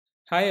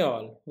Hi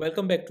all,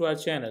 welcome back to our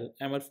channel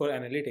ML for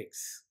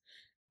Analytics.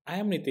 I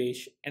am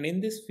Nitesh, and in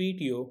this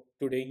video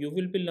today you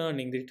will be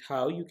learning that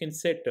how you can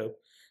set up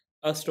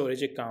a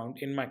storage account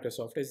in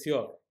Microsoft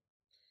Azure.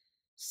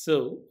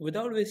 So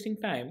without wasting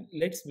time,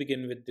 let's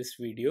begin with this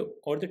video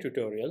or the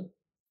tutorial.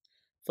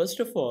 First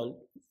of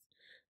all,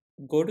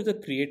 go to the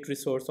create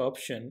resource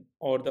option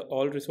or the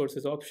all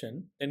resources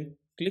option, then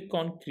click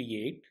on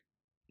create,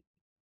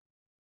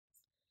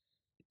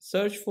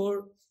 search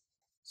for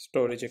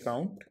storage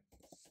account.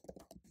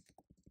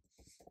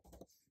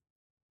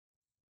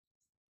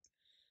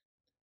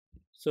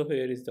 So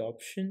here is the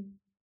option.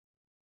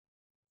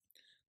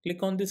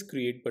 Click on this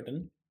create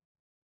button.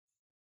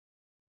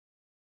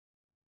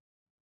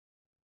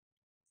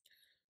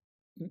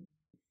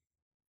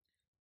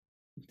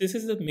 This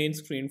is the main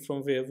screen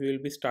from where we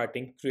will be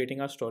starting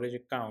creating our storage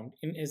account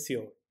in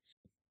Azure.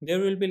 There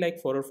will be like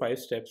 4 or 5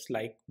 steps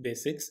like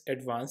basics,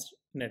 advanced,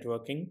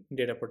 networking,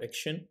 data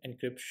protection,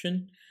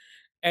 encryption,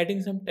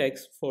 adding some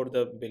text for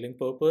the billing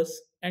purpose,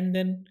 and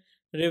then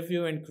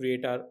review and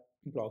create our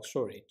block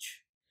storage.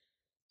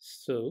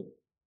 So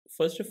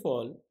first of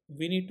all,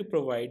 we need to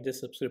provide the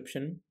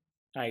subscription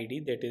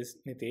ID, that is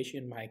Nitesh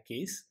in my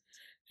case,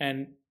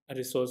 and a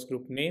resource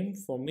group name.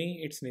 For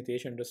me, it's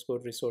Nitesh underscore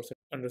resource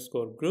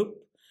underscore group.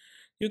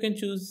 You can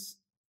choose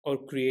or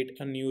create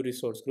a new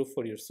resource group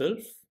for yourself.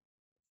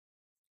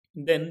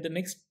 Then the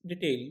next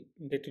detail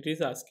that it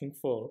is asking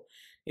for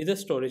is a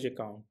storage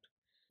account.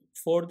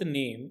 For the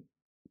name,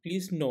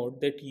 please note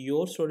that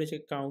your storage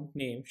account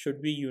name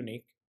should be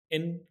unique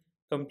in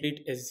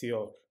complete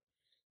Azure.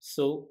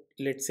 So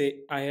let's say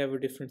I have a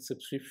different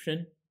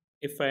subscription.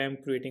 If I am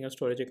creating a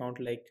storage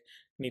account like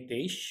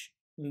Nitesh,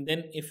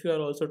 then if you are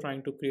also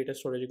trying to create a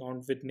storage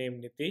account with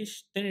name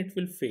Nitesh, then it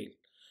will fail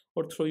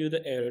or throw you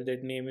the error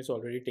that name is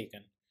already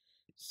taken.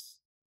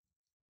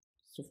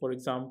 So for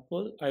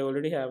example, I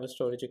already have a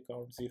storage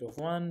account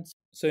 01.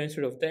 So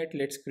instead of that,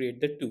 let's create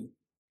the 2.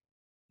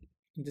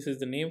 This is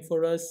the name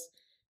for us.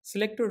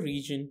 Select a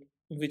region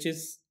which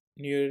is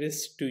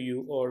nearest to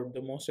you or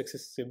the most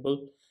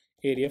accessible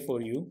area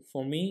for you.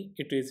 For me,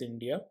 it is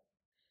India.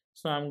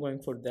 So I'm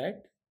going for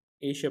that.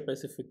 Asia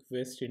Pacific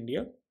West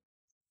India.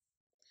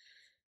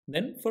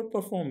 Then for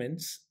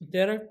performance,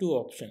 there are two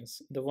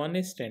options. The one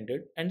is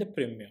standard and the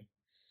premium.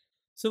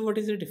 So what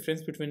is the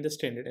difference between the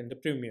standard and the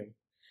premium?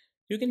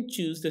 You can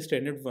choose the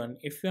standard one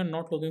if you are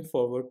not looking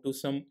forward to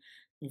some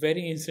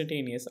very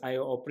instantaneous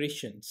IO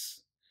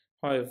operations.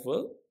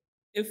 However,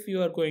 if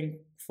you are going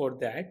for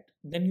that,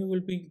 then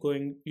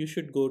you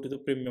should go to the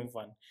premium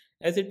one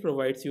as it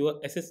provides you a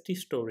SSD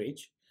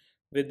storage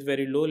with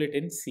very low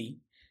latency.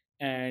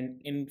 And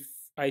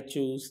I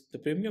choose the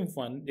premium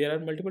one, there are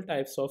multiple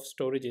types of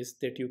storages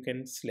that you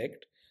can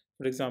select.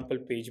 For example,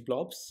 page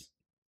blobs,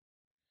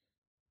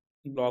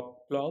 block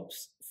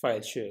blobs,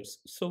 file shares.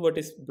 So what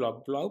is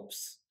block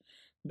blobs?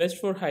 Best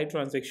for high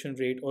transaction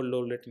rate or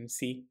low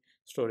latency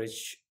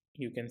storage,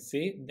 you can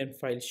say. Then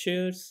file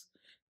shares,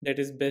 that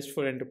is best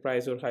for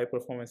enterprise or high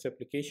performance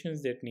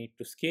applications that need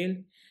to scale.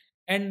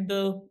 And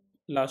the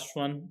last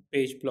one,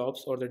 page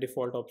blobs, or the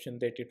default option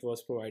that it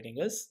was providing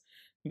us,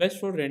 best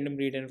for random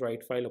read and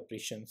write file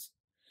operations.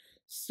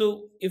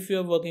 So if you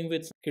are working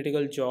with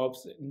critical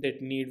jobs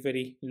that need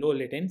very low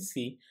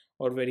latency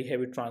or very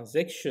heavy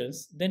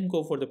transactions, then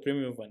go for the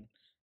premium one.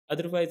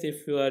 Otherwise,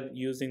 if you are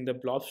using the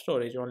blob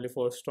storage only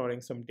for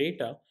storing some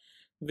data,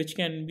 which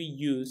can be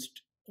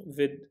used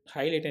with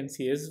high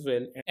latency as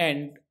well,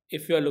 and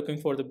if you are looking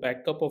for the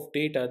backup of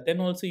data,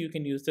 then also you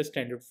can use the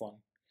standard one.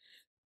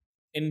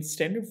 In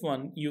standard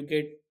one, you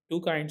get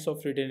two kinds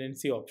of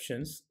redundancy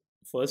options.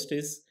 First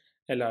is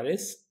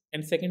LRS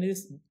and second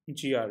is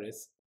GRS.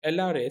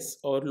 LRS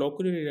or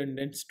locally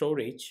redundant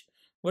storage,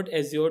 what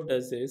Azure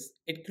does is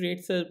it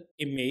creates an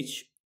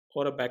image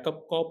or a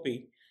backup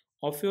copy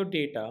of your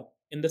data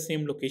in the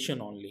same location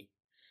only.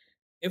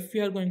 If we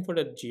are going for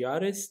the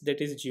GRS,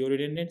 that is geo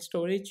redundant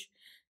storage,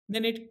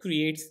 then it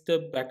creates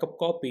the backup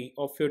copy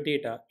of your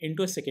data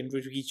into a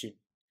secondary region.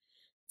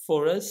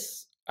 For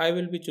us, I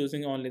will be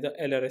choosing only the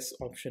LRS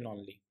option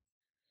only.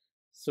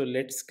 So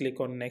let's click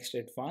on next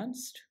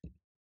advanced.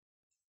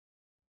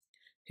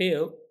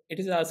 Here, it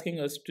is asking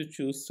us to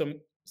choose some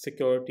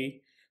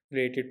security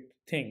related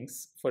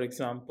things. For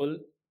example,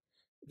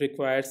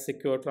 requires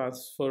secure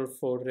transfer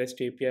for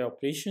REST API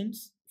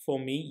operations. For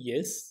me,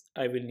 yes,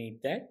 I will need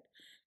that.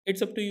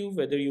 It's up to you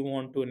whether you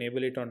want to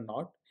enable it or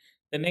not.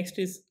 The next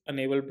is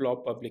enable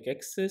blob public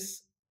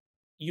access.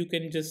 You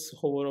can just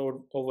hover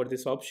over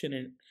this option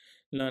and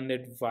learn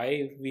that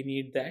why we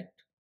need that,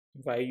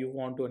 why you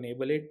want to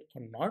enable it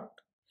or not.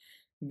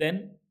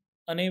 Then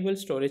enable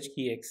storage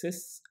key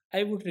access.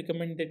 I would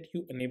recommend that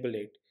you enable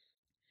it.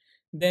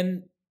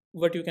 Then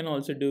what you can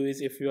also do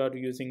is if you are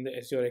using the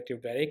Azure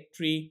Active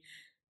Directory,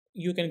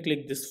 you can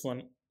click this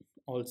one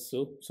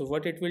also. So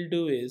what it will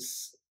do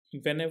is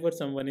whenever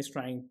someone is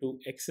trying to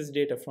access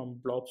data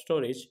from blob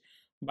storage,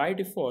 by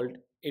default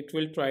it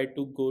will try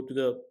to go to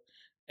the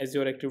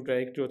Azure Active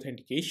Directory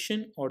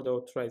authentication or the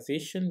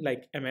authorization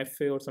like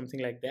MFA or something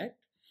like that.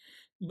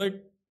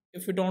 But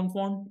if you don't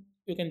want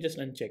you can just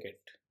uncheck it.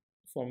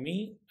 For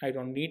me, I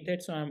don't need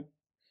that, so I'm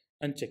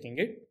unchecking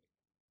it.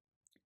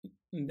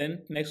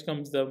 Then next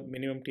comes the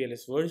minimum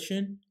TLS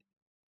version.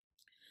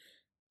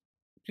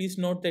 Please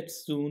note that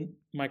soon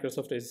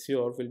Microsoft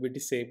Azure will be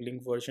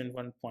disabling version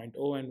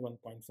 1.0 and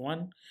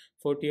 1.1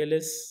 for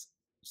TLS.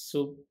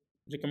 So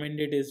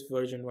recommended is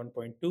version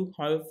 1.2.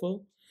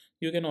 However,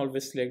 you can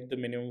always select the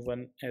minimum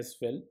one as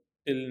well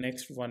till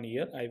next 1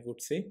 year, I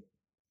would say.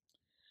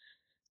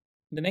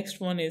 The next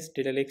one is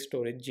data lake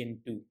storage Gen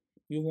 2.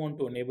 You want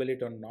to enable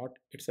it or not,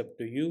 it's up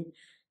to you.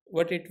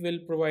 What it will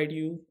provide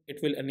you, it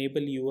will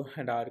enable you a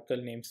hierarchical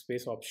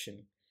namespace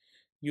option.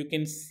 You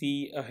can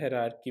see a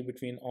hierarchy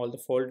between all the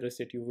folders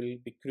that you will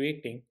be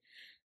creating,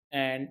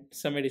 and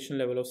some additional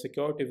level of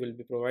security will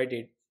be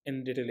provided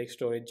in data lake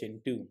storage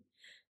Gen 2.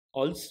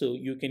 Also,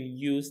 you can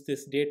use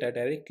this data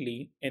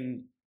directly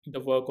in the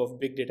work of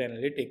big data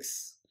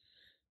analytics.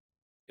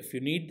 If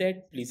you need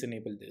that, please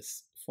enable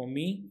this. For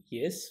me,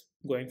 yes,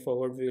 going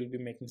forward, we will be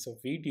making some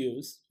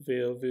videos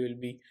where we will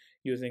be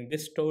using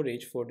this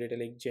storage for data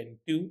lake Gen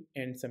 2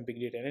 and some big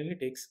data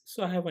analytics.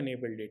 So I have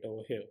enabled it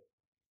over here.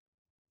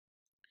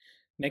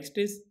 Next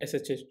is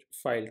SSH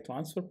file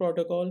transfer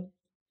protocol.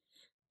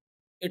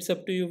 It's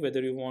up to you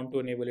whether you want to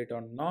enable it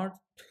or not,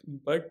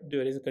 but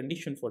there is a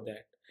condition for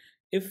that.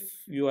 If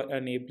you are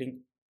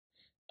enabling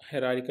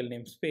hierarchical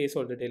namespace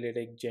or the data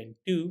lake Gen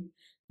 2,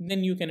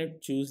 then you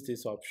cannot choose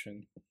this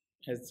option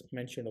as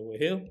mentioned over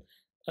here.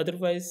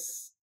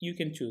 Otherwise, you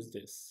can choose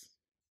this.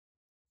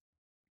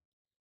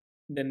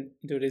 Then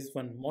there is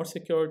one more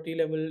security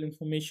level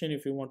information.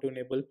 If you want to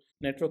enable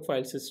network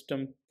file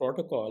system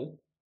protocol,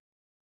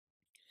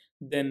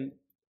 then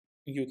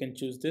you can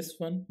choose this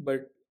one,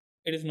 but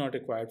it is not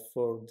required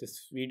for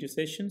this video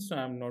session, so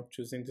I'm not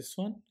choosing this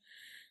one.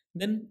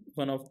 Then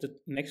one of the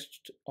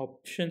next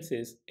options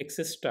is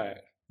access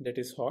Tyre, that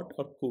is hot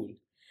or cool.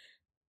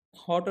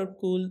 Hot or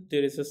cool,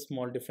 there is a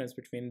small difference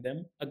between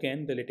them.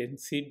 Again, the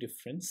latency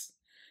difference.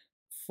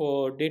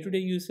 For day-to-day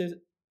usage,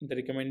 the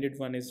recommended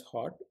one is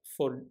hot.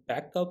 For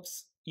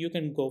backups, you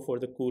can go for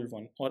the cool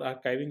one, or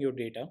archiving your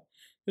data,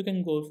 you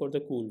can go for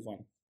the cool one.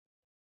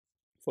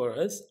 For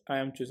us, I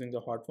am choosing the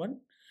hot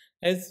one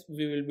as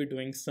we will be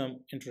doing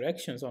some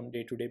interactions on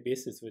day-to-day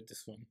basis with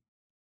this one.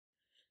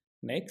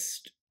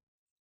 Next,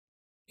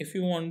 if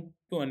you want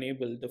to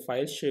enable the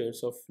file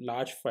shares of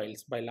large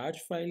files, by large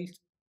files,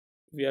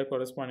 we are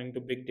corresponding to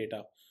big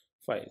data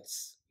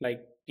files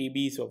like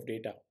TBs of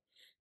data.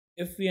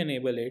 If we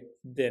enable it,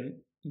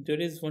 then there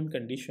is one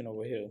condition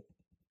over here.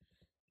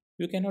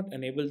 You cannot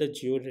enable the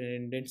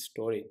geo-redundant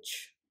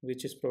storage,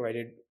 which is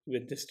provided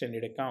with the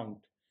standard account.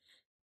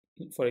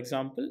 For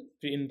example,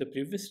 in the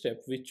previous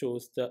step, we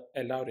chose the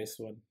LRS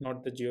one,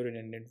 not the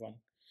geo-redundant one.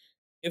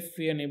 If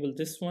we enable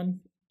this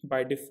one,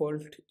 by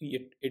default,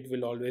 it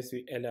will always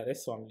be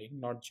LRS only,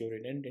 not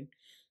geo-redundant.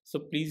 So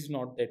please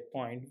note that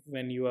point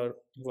when you are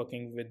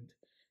working with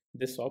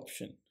this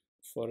option.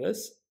 For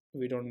us,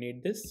 we don't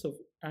need this, so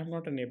I'm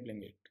not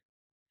enabling it.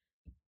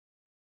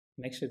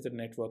 Next is the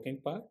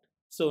networking part.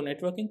 So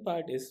networking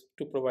part is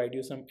to provide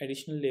you some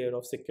additional layer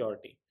of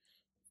security.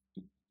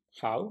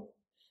 How?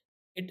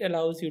 It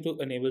allows you to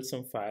enable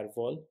some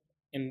firewall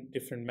in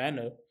different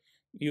manner.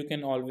 You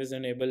can always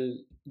enable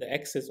the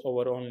access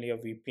over only a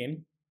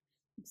VPN,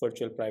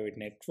 virtual private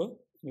network,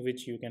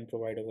 which you can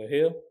provide over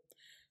here.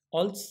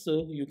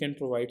 Also, you can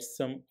provide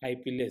some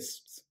IP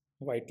lists,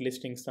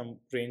 whitelisting some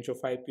range of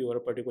IP or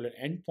a particular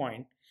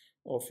endpoint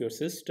of your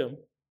system.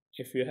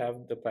 If you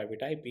have the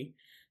private IP,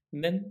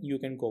 then you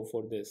can go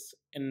for this.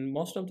 In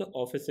most of the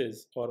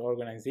offices or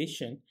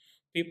organization,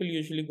 people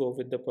usually go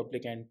with the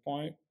public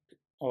endpoint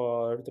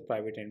or the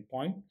private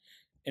endpoint.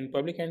 In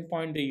public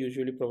endpoint, they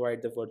usually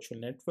provide the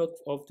virtual network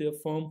of their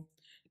firm,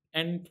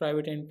 and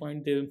private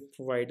endpoint, they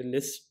provide a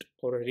list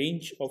or a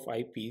range of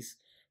IPs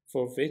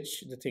for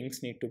which the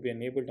things need to be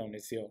enabled on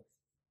Azure.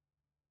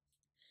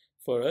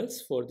 For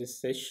us, for this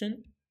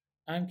session,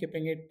 I'm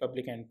keeping it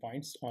public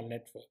endpoints on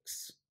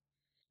networks.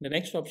 The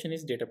next option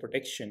is data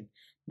protection.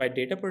 By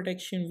data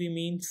protection, we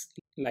means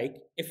like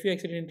if you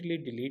accidentally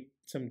delete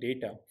some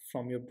data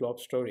from your blob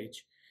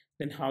storage,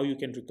 then how you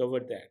can recover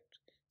that.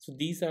 So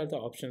these are the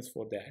options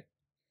for that.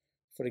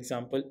 For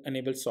example,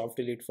 enable soft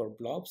delete for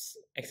blobs.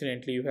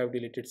 Accidentally you have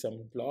deleted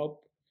some blob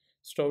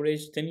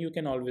storage, then you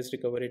can always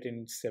recover it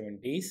in 7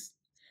 days.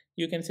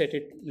 You can set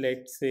it,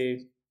 let's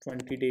say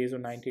 20 days or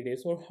 90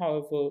 days or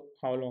however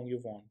how long you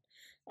want.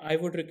 I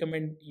would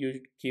recommend you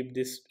keep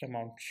this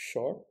amount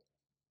short,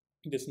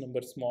 this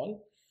number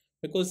small,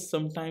 because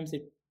sometimes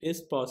it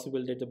is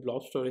possible that the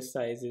blob storage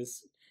size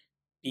is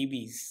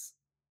TBs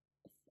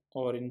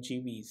or in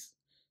GBs.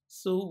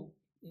 So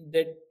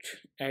that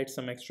adds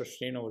some extra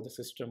strain over the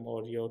system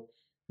or your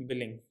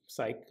billing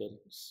cycle.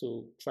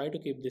 So try to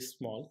keep this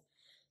small.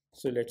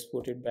 So let's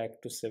put it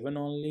back to 7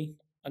 only.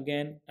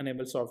 Again,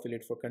 enable soft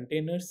delete for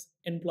containers.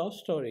 In blob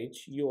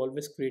storage, you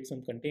always create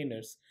some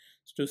containers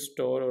to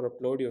store or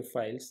upload your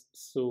files.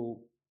 So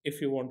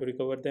if you want to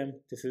recover them,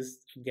 this is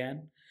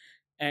again.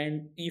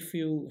 And if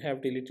you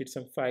have deleted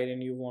some file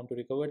and you want to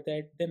recover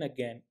that, then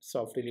again,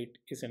 soft delete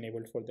is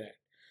enabled for that.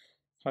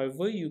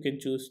 However, you can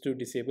choose to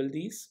disable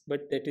these,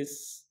 but that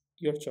is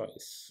your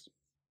choice.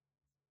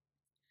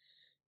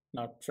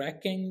 Now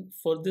tracking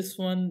for this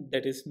one,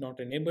 that is not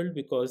enabled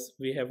because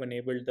we have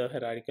enabled the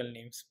hierarchical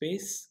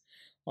namespace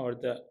or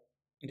the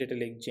data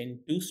lake gen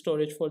 2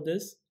 storage for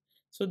this.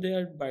 So they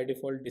are by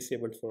default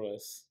disabled for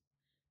us.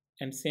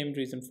 And same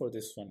reason for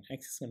this one,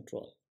 access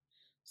control.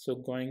 So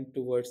going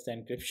towards the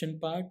encryption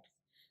part,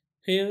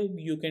 here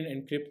you can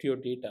encrypt your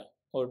data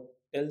or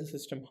tell the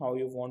system how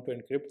you want to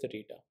encrypt the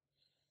data.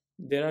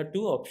 There are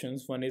two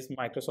options. One is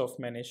Microsoft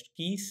managed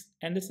keys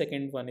and the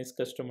second one is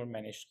customer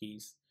managed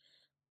keys.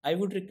 I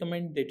would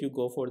recommend that you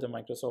go for the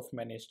Microsoft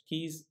managed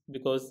keys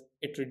because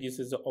it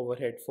reduces the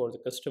overhead for the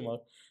customer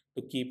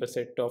to keep a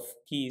set of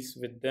keys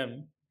with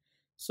them.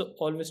 So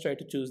always try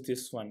to choose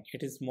this one.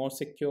 It is more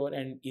secure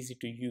and easy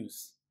to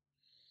use.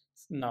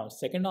 Now,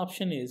 second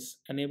option is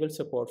enable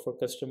support for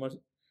customer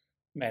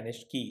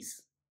managed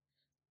keys.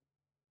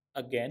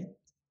 Again,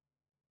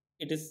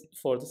 it is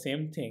for the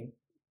same thing,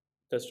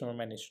 customer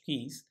managed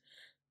keys,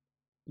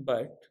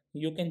 but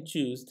you can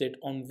choose that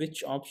on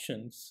which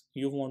options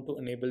you want to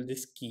enable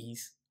these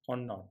keys or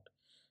not.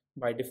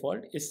 By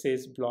default, it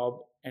says blob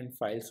and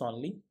files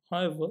only.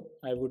 However,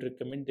 I would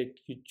recommend that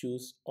you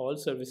choose all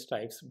service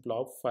types,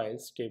 blob,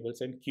 files,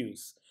 tables, and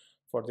queues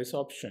for this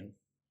option.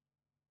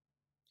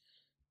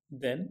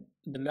 Then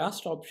the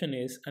last option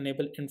is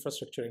enable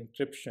infrastructure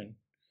encryption.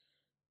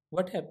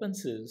 What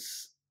happens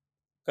is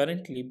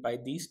currently by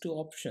these two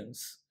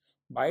options,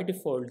 by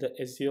default, the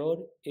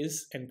Azure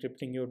is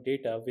encrypting your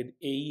data with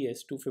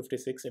AES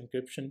 256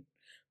 encryption,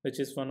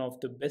 which is one of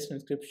the best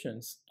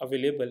encryptions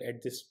available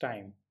at this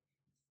time.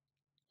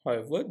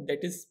 However, that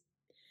is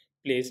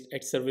placed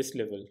at service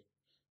level.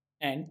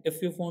 And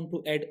if you want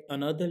to add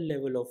another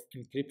level of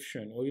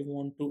encryption or you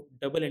want to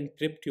double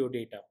encrypt your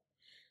data,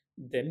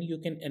 then you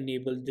can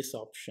enable this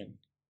option.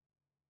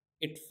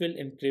 It will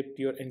encrypt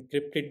your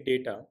encrypted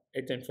data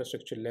at the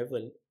infrastructure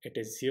level at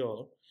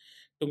Azure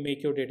to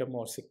make your data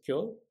more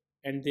secure,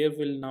 and there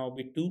will now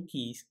be two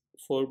keys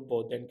for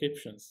both the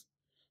encryptions.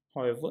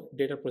 However,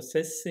 data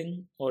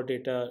processing or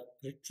data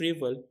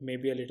retrieval may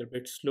be a little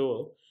bit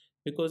slower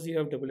because you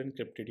have double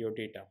encrypted your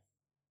data.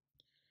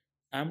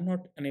 I'm not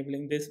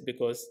enabling this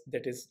because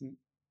that is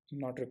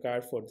not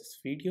required for this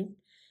video.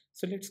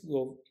 So let's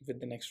go with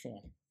the next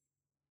one.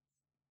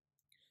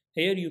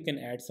 Here you can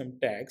add some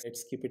tags.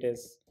 Let's keep it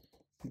as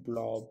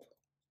blob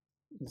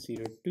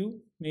 02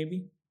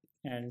 maybe,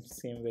 and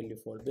same value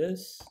for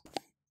this.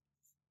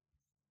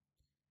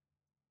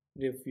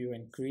 Review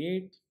and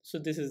create. So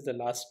this is the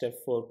last step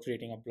for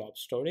creating a blob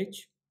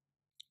storage.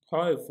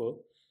 However,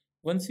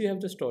 once you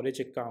have the storage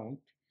account,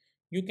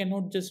 you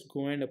cannot just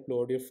go and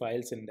upload your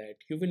files in that.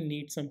 You will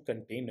need some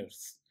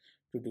containers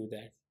to do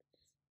that.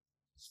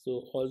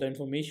 So all the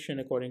information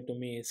according to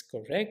me is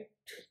correct.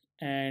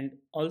 And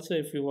also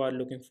if you are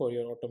looking for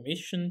your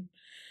automation,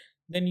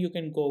 then you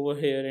can go over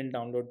here and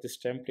download this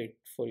template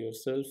for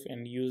yourself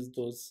and use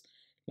those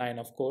line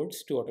of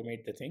codes to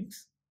automate the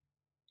things.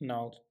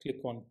 Now click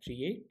on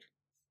create.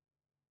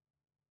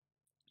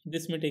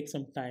 This may take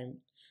some time,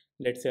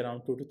 let's say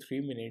around 2 to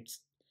 3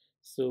 minutes.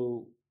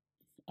 So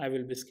I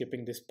will be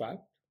skipping this part.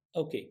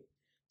 Okay,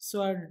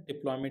 so our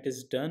deployment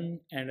is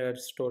done and our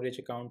storage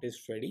account is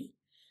ready.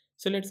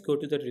 So let's go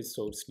to the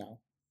resource now.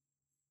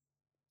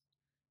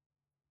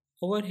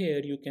 Over here,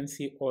 you can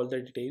see all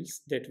the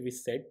details that we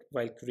set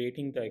while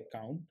creating the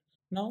account.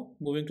 Now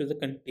moving to the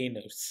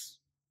containers.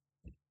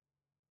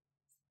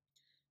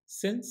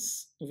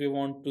 Since we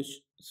want to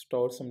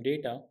store some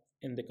data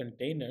in the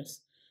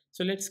containers,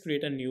 so let's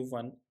create a new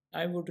one.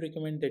 I would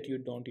recommend that you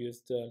don't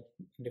use the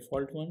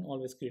default one,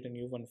 always create a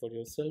new one for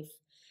yourself.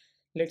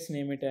 Let's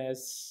name it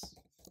as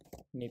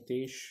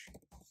Nitesh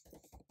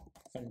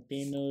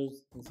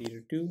containers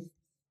 02.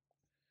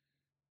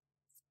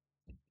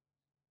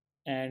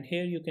 And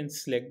here you can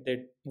select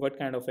that what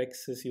kind of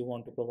access you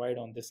want to provide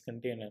on this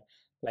container,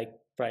 like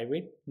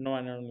private, no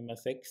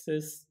anonymous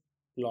access,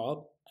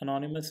 blob,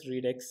 anonymous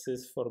read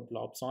access for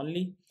blobs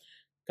only,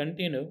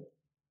 container,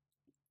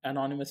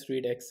 anonymous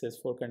read access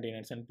for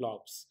containers and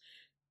blobs.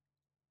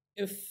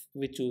 If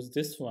we choose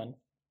this one,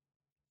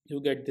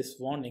 you get this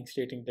warning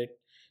stating that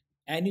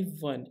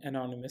anyone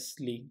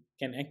anonymously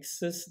can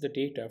access the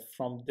data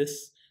from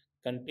this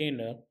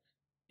container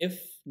if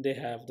they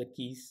have the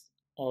keys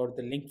or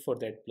the link for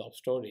that blob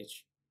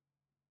storage.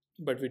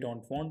 But we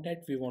don't want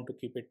that. We want to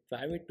keep it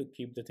private to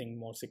keep the thing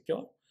more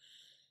secure.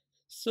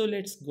 So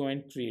let's go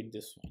and create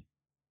this one.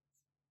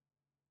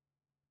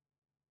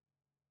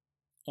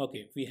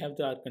 Okay, we have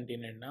the R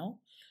container now.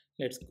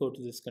 Let's go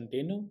to this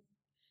container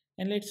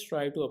and let's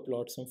try to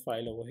upload some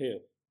file over here.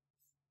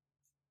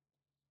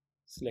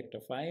 Select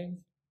a file.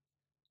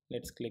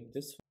 Let's click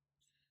this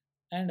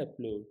and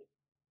upload.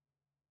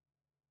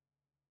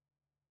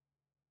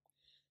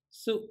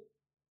 So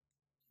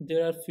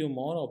there are a few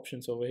more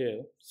options over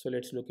here. So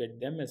let's look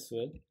at them as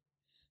well.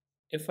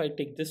 If I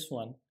take this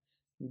one,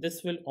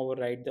 this will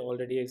overwrite the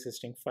already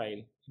existing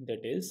file.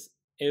 That is,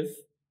 if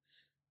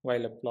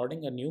While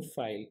uploading a new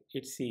file,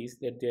 it sees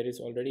that there is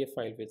already a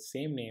file with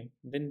same name,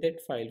 then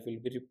that file will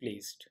be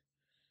replaced.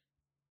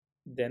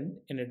 Then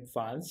in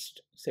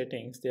advanced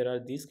settings, there are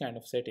these kind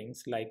of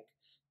settings like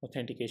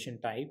authentication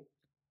type.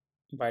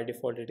 By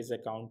default, it is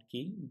account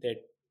key that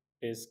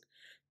is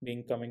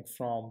being coming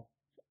from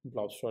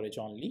blob storage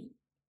only.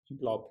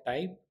 Blob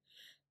type,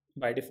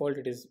 by default,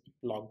 it is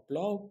blob.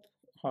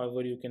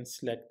 However, you can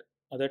select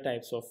other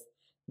types of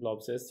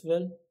blobs as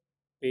well,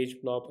 page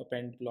blob,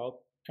 append blob,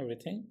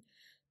 everything.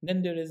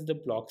 Then there is the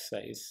block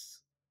size.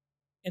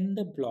 In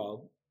the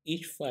blob,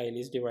 each file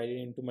is divided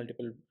into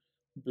multiple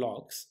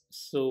blocks.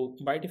 So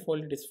by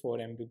default, it is 4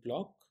 MB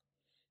block.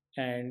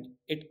 And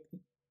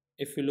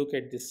if you look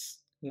at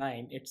this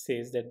line, it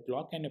says that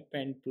block and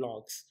append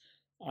blocks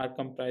are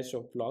comprised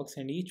of blocks,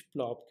 and each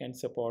block can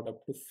support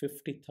up to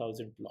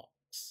 50,000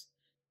 blocks.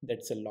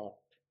 That's a lot.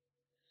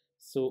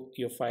 So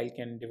your file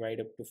can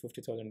divide up to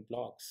 50,000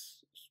 blocks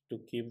to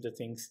keep the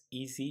things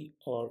easy,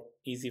 or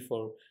easy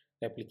for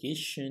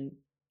replication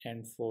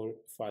and for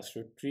fast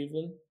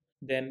retrieval.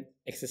 Then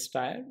access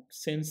Tyre,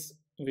 since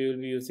we will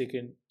be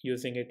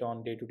using it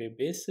on day-to-day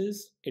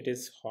basis, it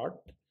is hot.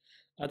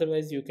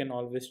 Otherwise, you can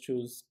always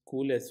choose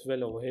cool as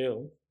well over here.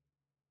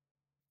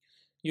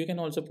 You can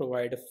also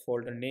provide a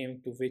folder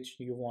name to which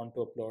you want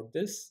to upload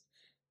this.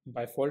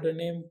 By folder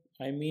name,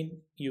 I mean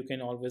you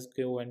can always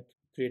go and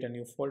create a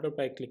new folder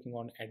by clicking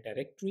on add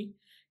directory.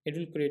 It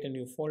will create a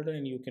new folder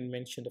and you can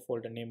mention the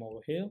folder name over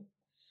here.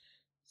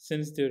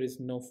 Since there is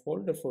no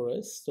folder for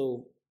us,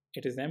 so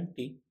it is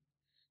empty.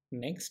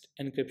 Next,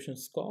 encryption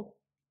scope.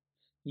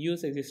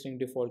 Use existing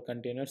default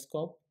container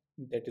scope.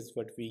 That is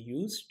what we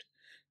used.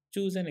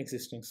 Choose an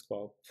existing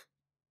scope.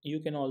 You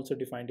can also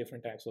define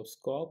different types of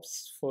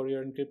scopes for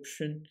your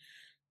encryption.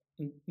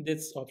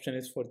 This option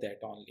is for that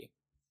only.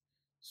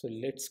 So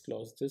let's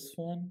close this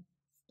one.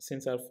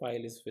 Since our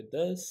file is with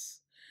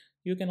us,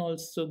 you can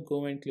also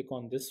go and click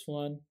on this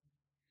one,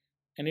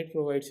 and it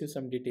provides you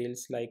some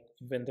details like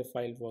when the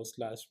file was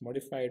last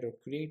modified or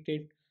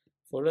created.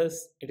 For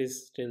us, it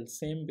is still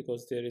same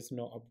because there is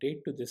no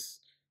update to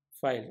this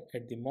file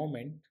at the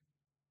moment.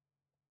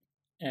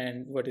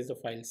 And what is the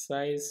file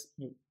size,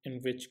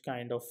 in which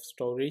kind of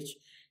storage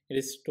it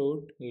is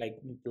stored, like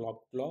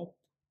blob,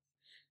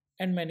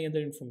 and many other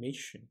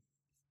information.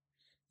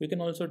 You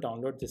can also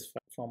download this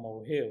file from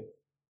over here.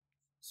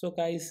 So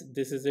guys,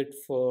 this is it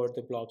for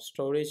the blob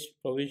storage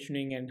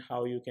provisioning and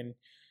how you can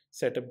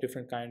set up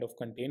different kind of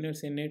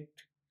containers in it.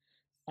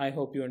 I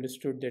hope you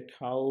understood that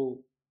how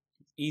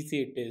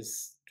easy it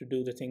is to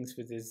do the things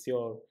with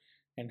Azure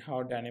and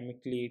how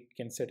dynamically it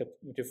can set up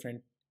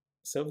different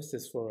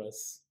services for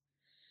us.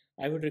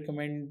 I would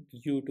recommend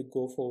you to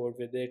go forward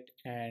with it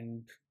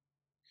and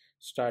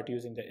start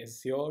using the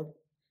Azure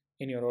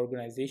in your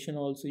organization.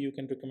 Also, you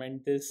can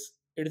recommend this.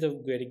 It is a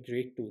very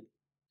great tool.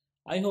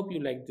 I hope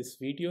you liked this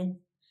video.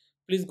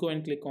 Please go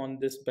and click on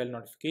this bell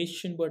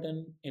notification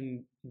button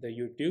in the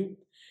YouTube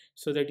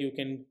so that you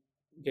can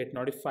get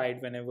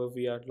notified whenever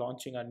we are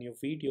launching a new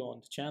video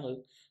on the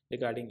channel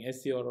regarding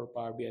Azure or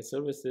Power BI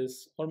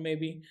services, or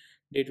maybe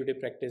day-to-day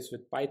practice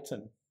with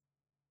Python.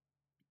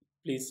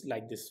 Please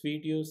like this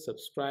video,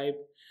 subscribe,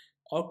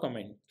 or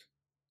comment.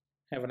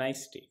 Have a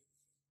nice day.